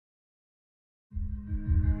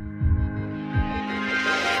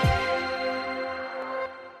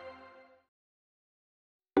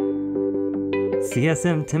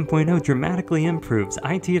CSM 10.0 dramatically improves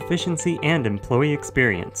IT efficiency and employee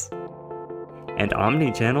experience. And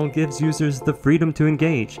Omni Channel gives users the freedom to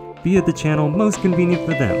engage via the channel most convenient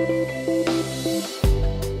for them.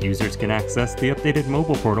 Users can access the updated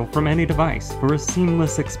mobile portal from any device for a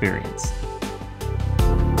seamless experience.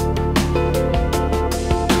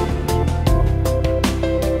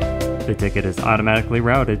 The ticket is automatically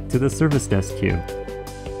routed to the service desk queue.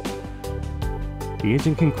 The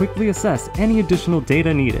agent can quickly assess any additional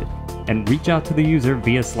data needed and reach out to the user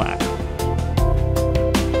via Slack.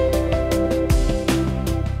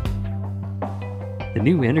 The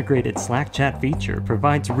new integrated Slack chat feature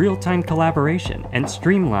provides real-time collaboration and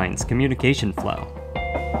streamlines communication flow.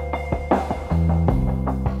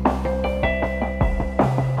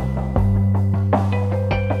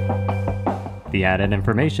 The added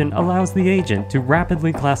information allows the agent to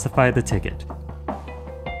rapidly classify the ticket.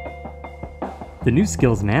 The new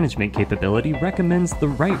skills management capability recommends the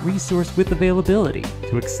right resource with availability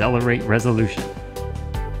to accelerate resolution.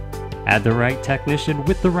 Add the right technician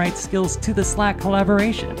with the right skills to the Slack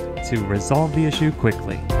collaboration to resolve the issue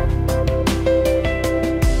quickly.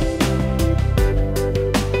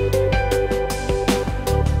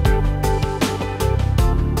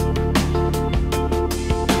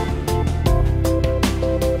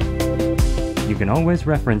 You can always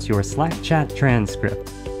reference your Slack chat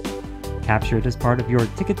transcript, captured as part of your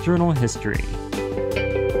ticket journal history.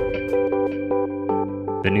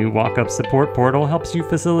 The new walk-up support portal helps you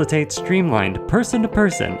facilitate streamlined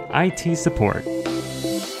person-to-person IT support.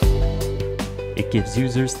 It gives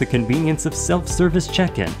users the convenience of self-service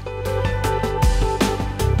check-in.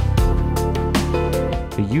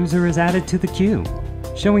 The user is added to the queue,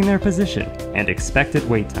 showing their position and expected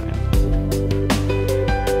wait time.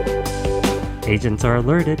 Agents are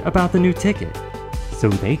alerted about the new ticket, so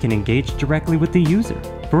they can engage directly with the user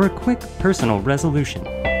for a quick personal resolution.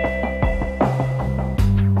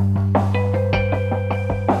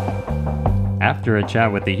 After a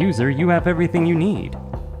chat with the user, you have everything you need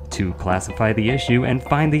to classify the issue and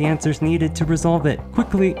find the answers needed to resolve it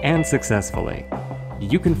quickly and successfully.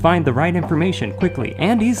 You can find the right information quickly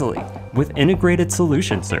and easily with integrated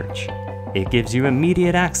solution search. It gives you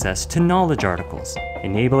immediate access to knowledge articles,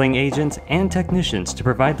 enabling agents and technicians to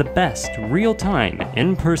provide the best real-time,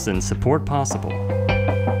 in-person support possible.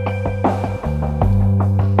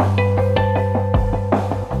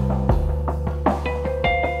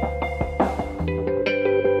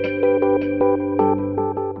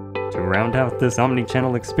 To round out this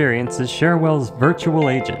omni-channel experience is Cherwell's Virtual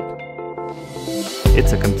Agent.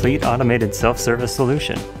 It's a complete automated self-service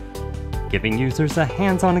solution, giving users a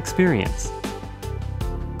hands-on experience.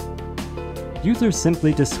 Users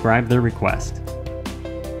simply describe their request.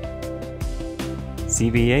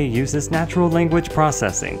 CVA uses natural language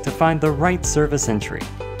processing to find the right service entry.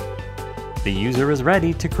 The user is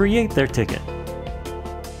ready to create their ticket.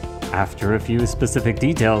 After a few specific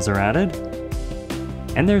details are added,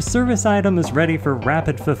 and their service item is ready for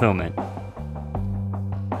rapid fulfillment.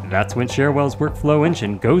 That's when Cherwell's workflow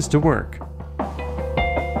engine goes to work.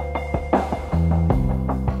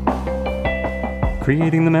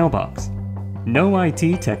 Creating the mailbox. No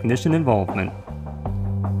IT technician involvement.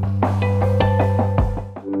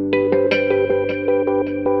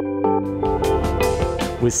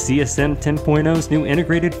 With CSM 10.0's new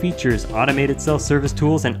integrated features, automated self-service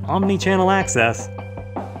tools, and omni-channel access,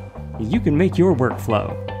 you can make your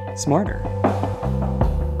workflow smarter.